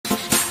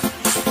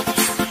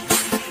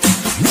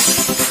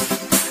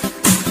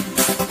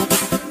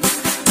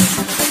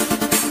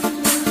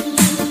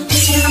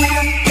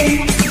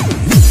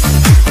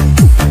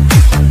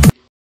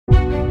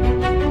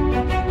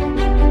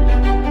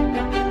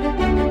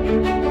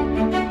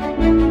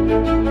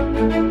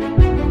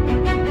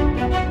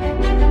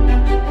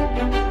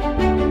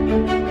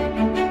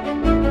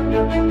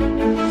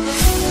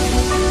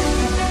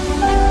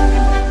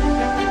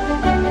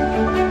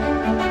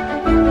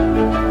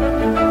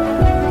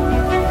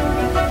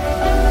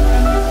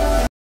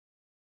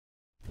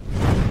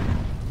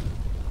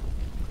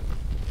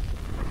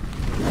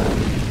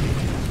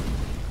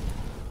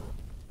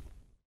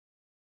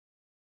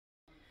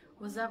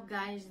What's up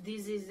guys,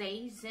 this is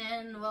Ace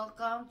and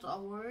welcome to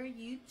our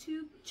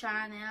YouTube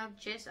channel,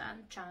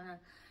 channel.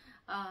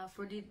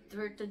 For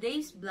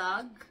today's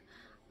vlog,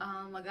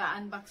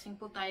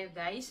 mag-unboxing po tayo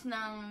guys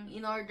ng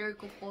in-order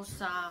ko po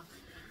sa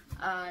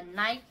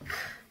Nike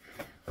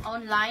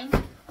online.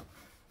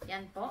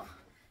 Yan po,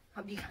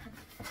 mabigat.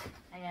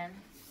 Ayan.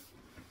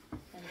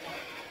 Yan po.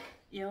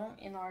 Yung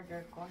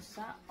in-order ko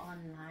sa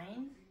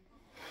online.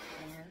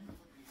 Ayan.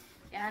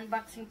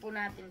 I-unboxing po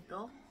natin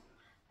to.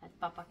 At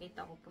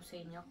papakita ko po sa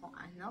inyo kung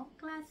ano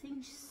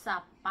klaseng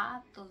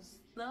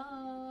sapatos to.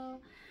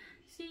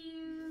 See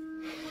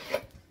you!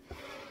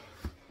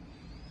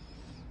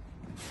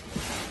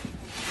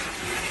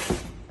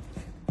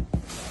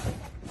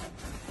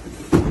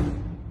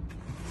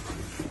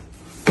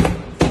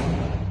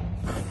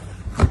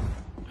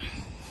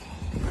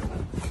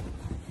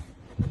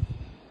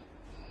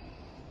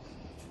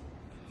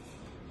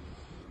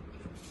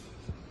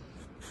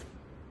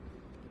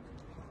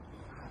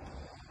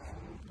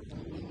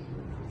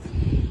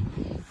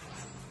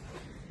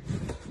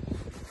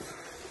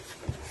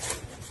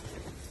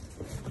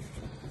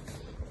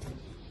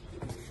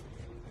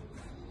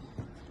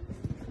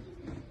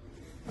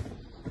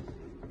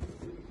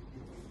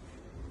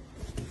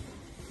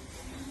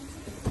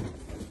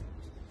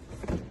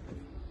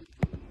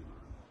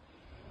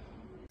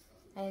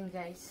 Ayan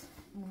guys,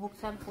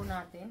 bubuksan po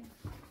natin.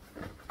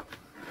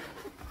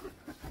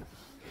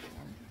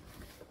 Ayan.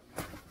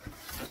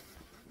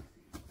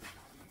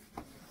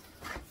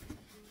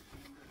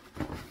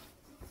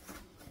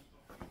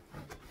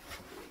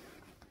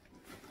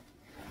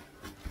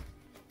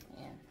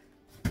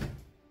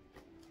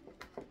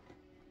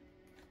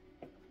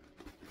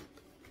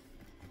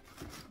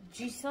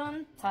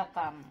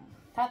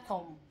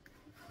 Tatum.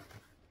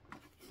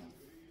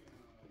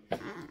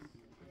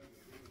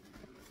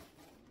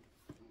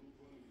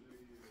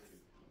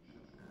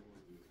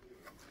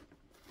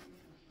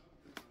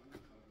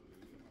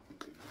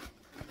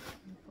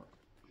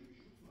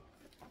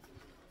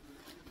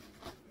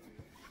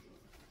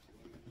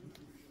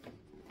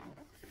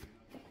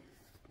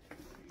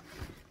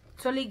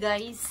 Actually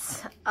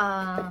guys,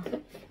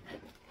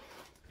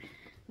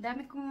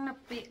 dami kong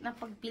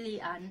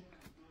napagpilian.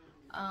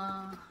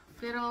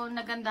 Pero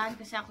nagandahan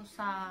kasi ako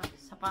sa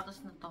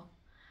sapatos na to.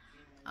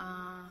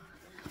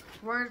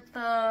 Worth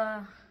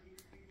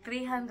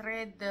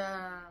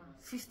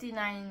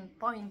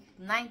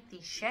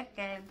 359.90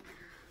 shekel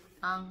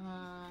ang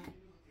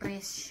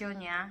presyo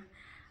niya.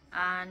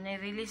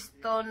 Nirelease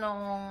to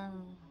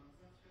noong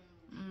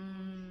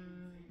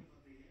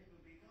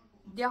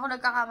di ako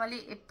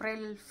nagkakamali,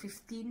 April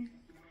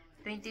 15,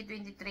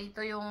 2023.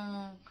 Ito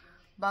yung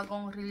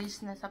bagong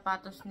release na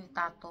sapatos ni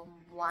Tatum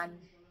 1,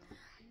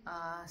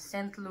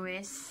 St.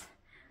 Louis.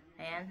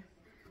 Ayan.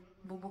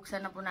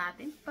 Bubuksan na po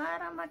natin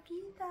para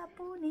makita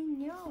po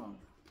ninyo.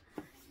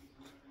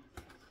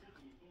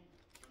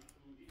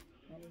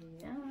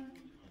 Ayan.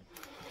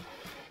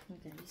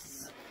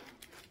 Guys,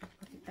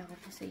 pakita ko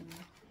po sa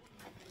inyo.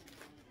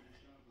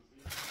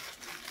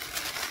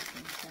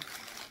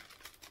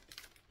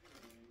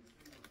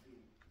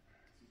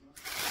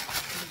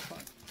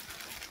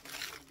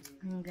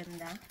 Ang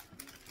ganda.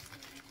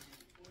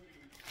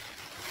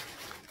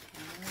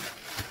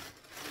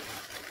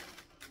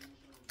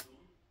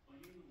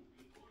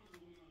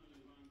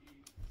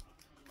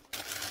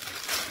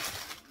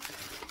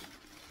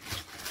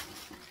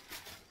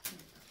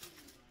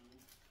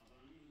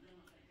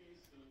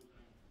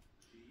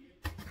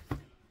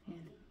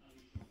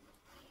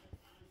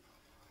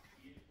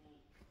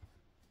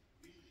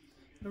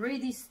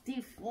 Ready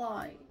stiff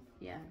white.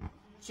 Yeah.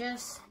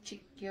 Just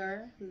check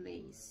your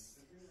lace.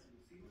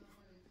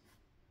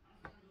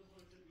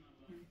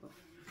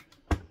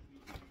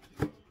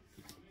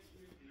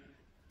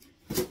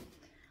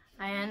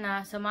 Ayan,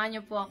 samahan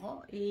nyo po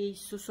ako.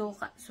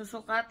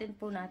 Susukatin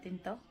po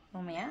natin to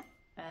mamaya.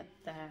 At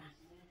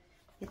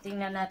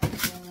titingnan natin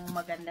kung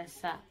maganda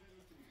sa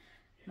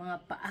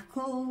mga paa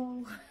ko.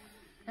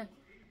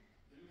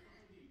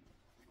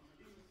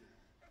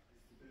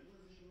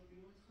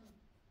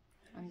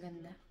 Ang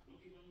ganda.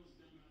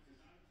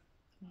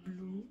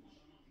 Blue,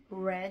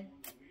 red,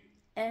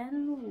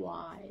 and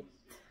white.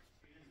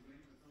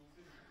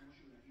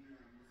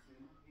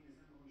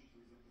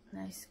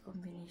 Nice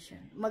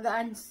combination.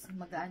 Magaan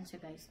siya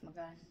guys.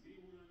 Magaan.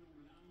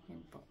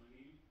 Yan po.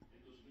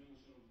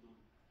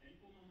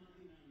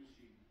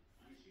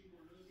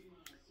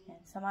 Yan.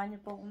 Samahan niyo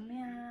po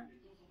umaya.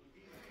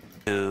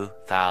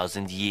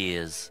 2,000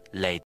 years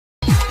later.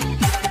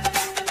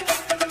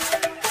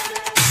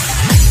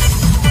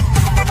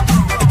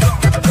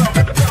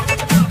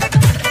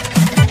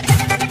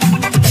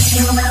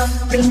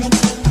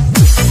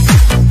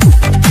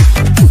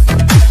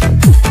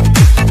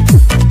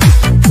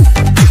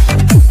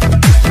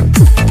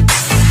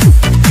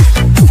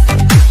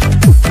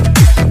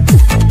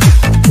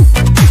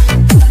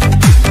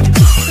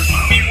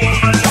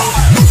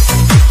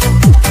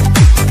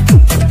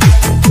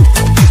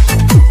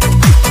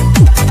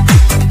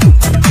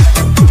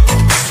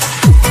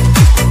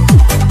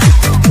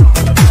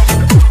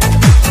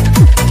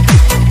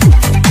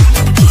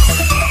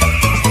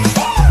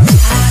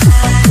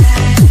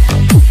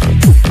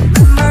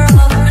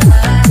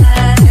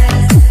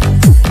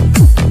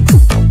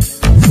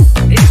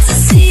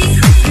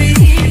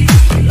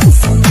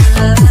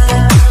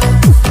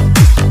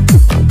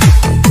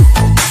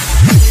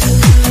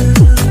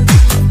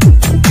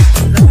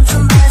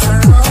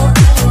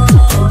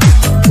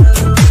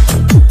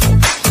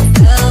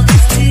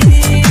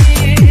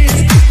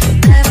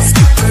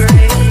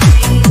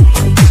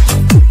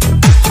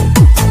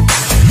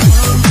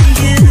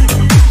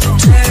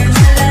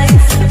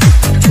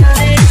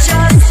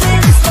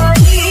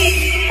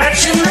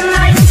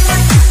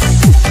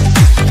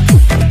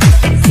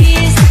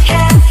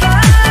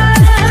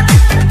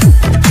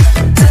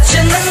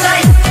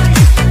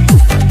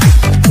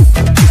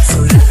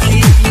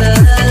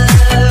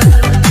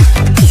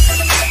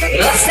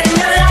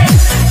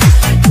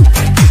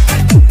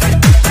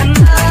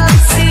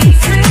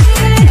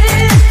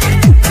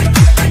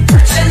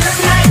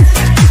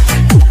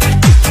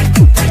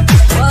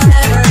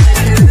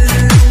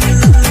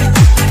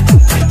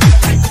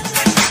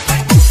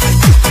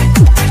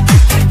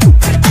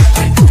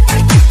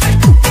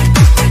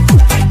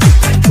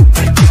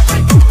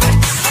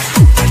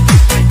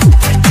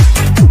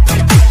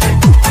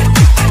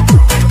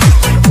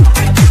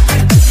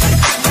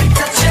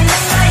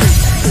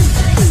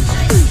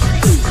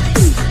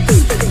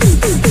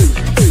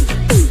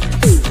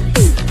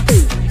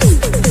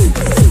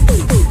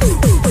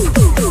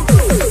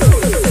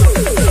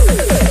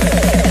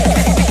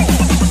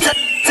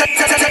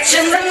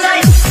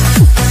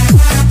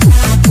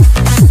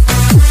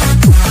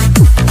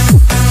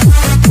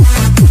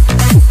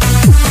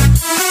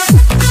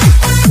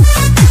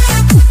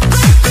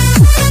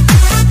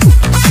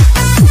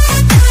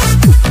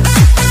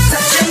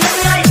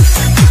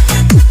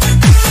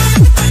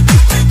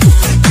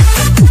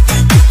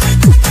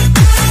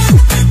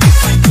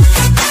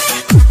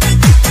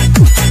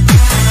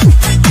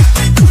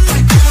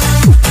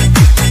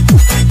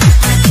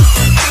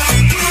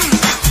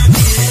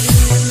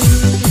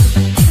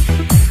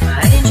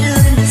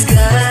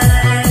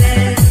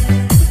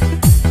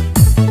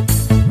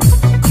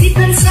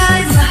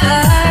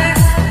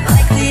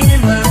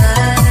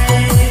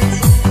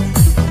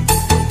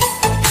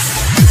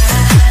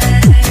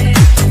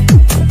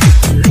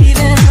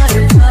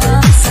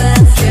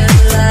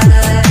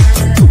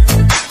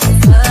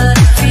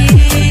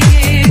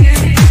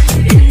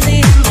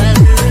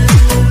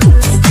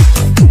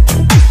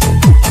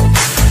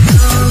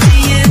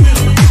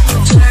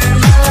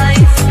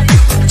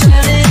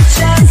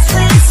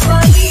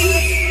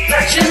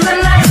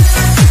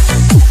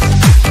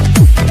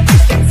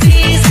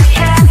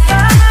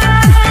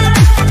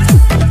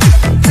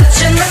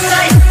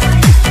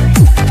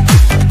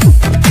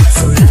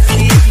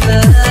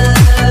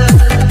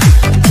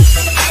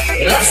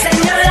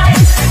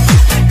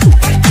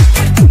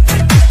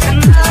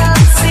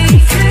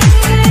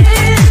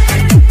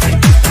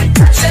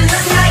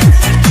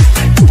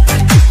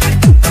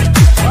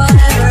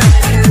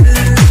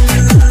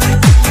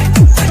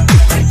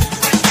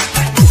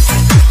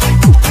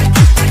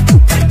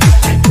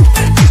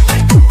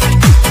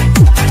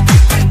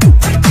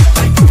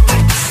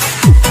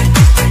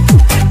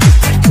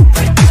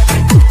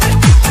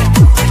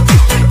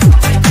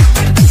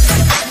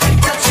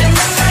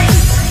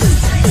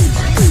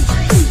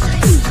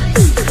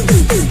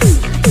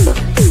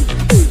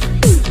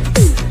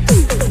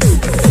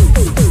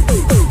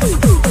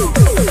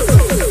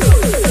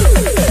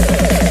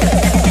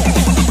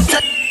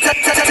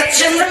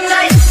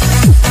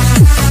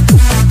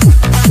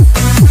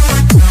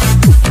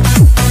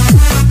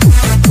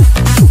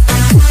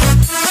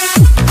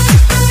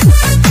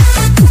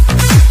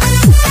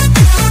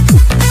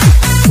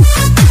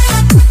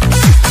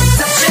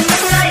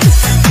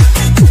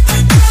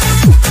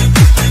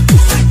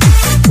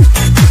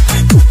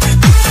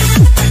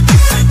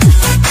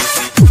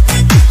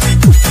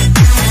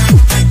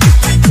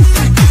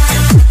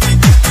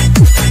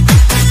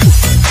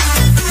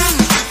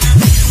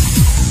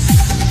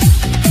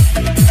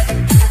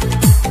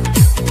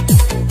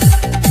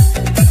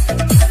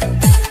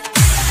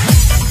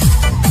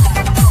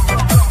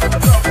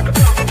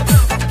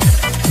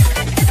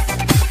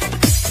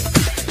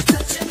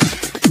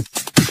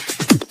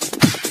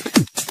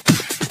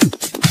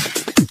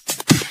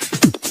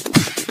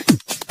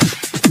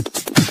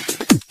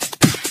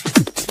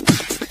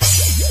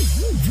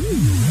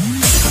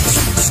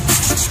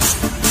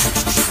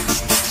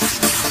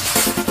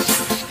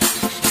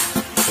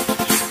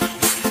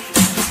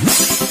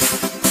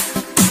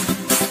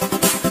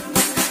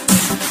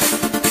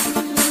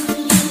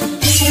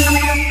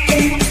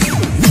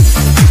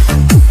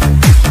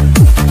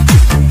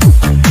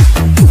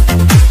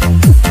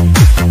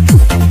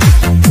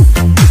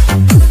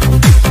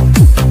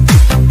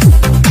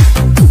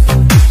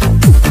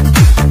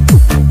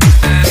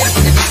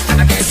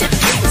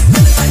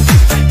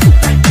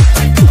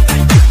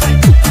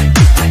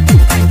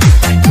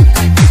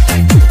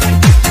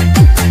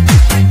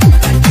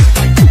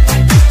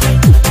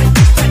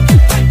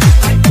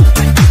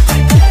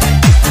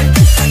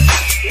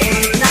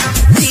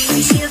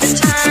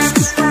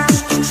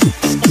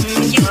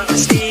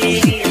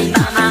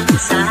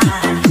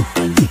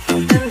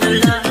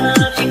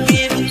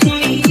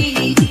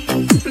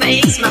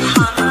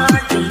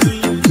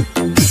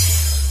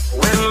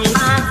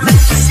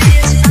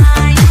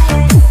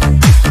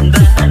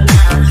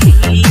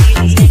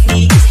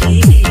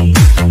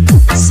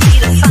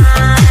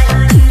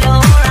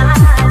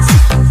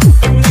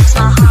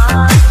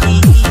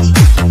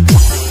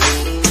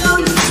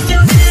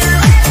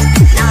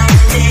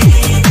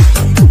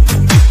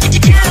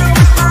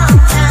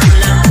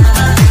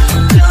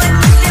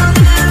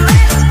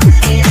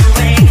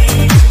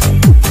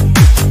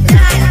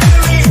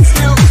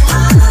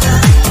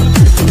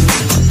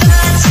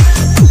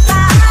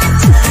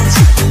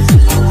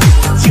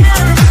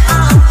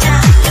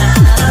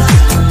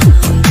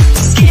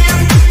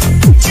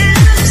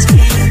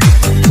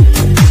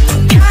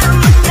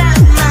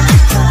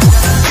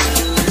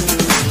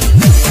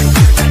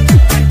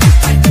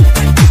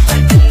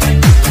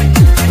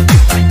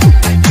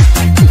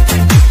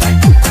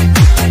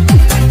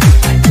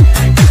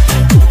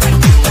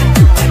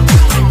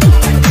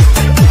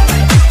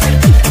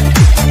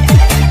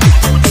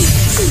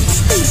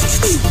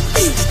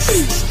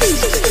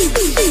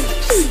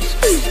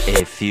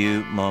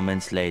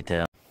 moments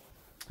later.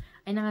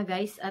 Ay na nga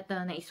guys, at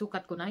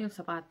naisukat ko na yung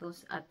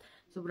sapatos at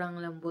sobrang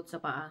lambot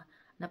sa paa.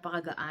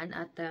 Napakagaan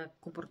at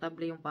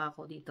komportable yung paa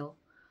ko dito.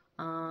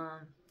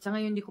 Sa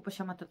ngayon, hindi ko pa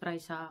siya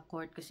matatry sa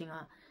court kasi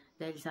nga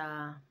dahil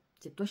sa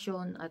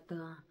sitwasyon at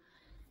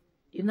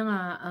yun na nga,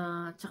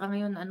 tsaka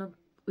ngayon,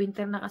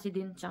 winter na kasi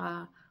din,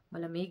 tsaka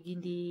malamig,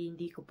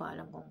 hindi ko pa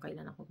alam kung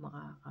kailan ako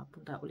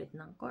makakapunta ulit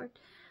ng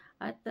court.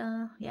 At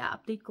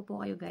update ko po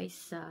kayo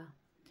guys,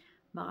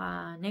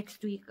 baka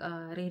next week,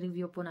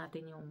 re-review po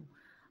natin yung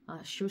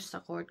shoes sa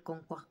court,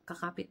 kung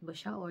kakapit ba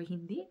siya or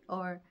hindi,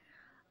 or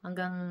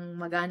hanggang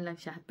magaan lang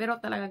siya. Pero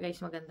talaga guys,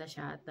 maganda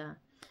siya at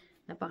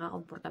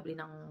napaka-komportable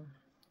ng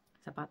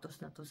sapatos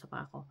na to sa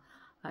paa ko.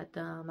 At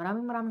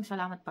maraming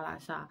salamat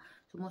pala sa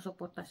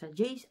sumusuporta sa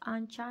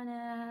djhangskie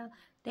channel.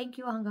 Thank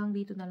you, hanggang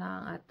dito na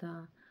lang. At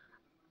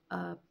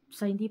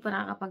sa hindi pa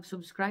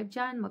nakakapag-subscribe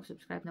dyan,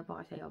 mag-subscribe na po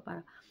kayo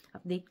para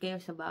update kayo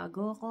sa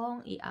bago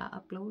kong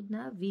i-upload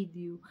na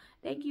video.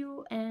 Thank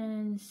you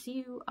and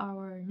see you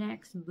our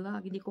next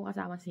vlog. Hindi ko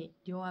kasama si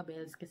Joa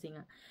Bells kasi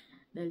nga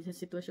dahil sa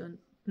sitwasyon,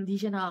 hindi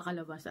siya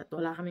nakakalabas at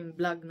wala kaming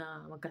vlog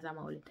na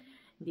magkasama ulit.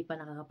 Hindi pa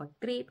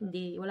nakakapag-trip,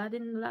 wala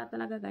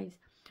talaga guys.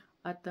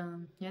 At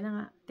yan na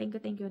nga,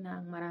 thank you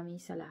na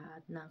marami sa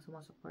lahat ng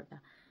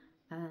sumusuporta.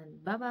 And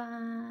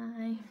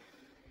bye-bye!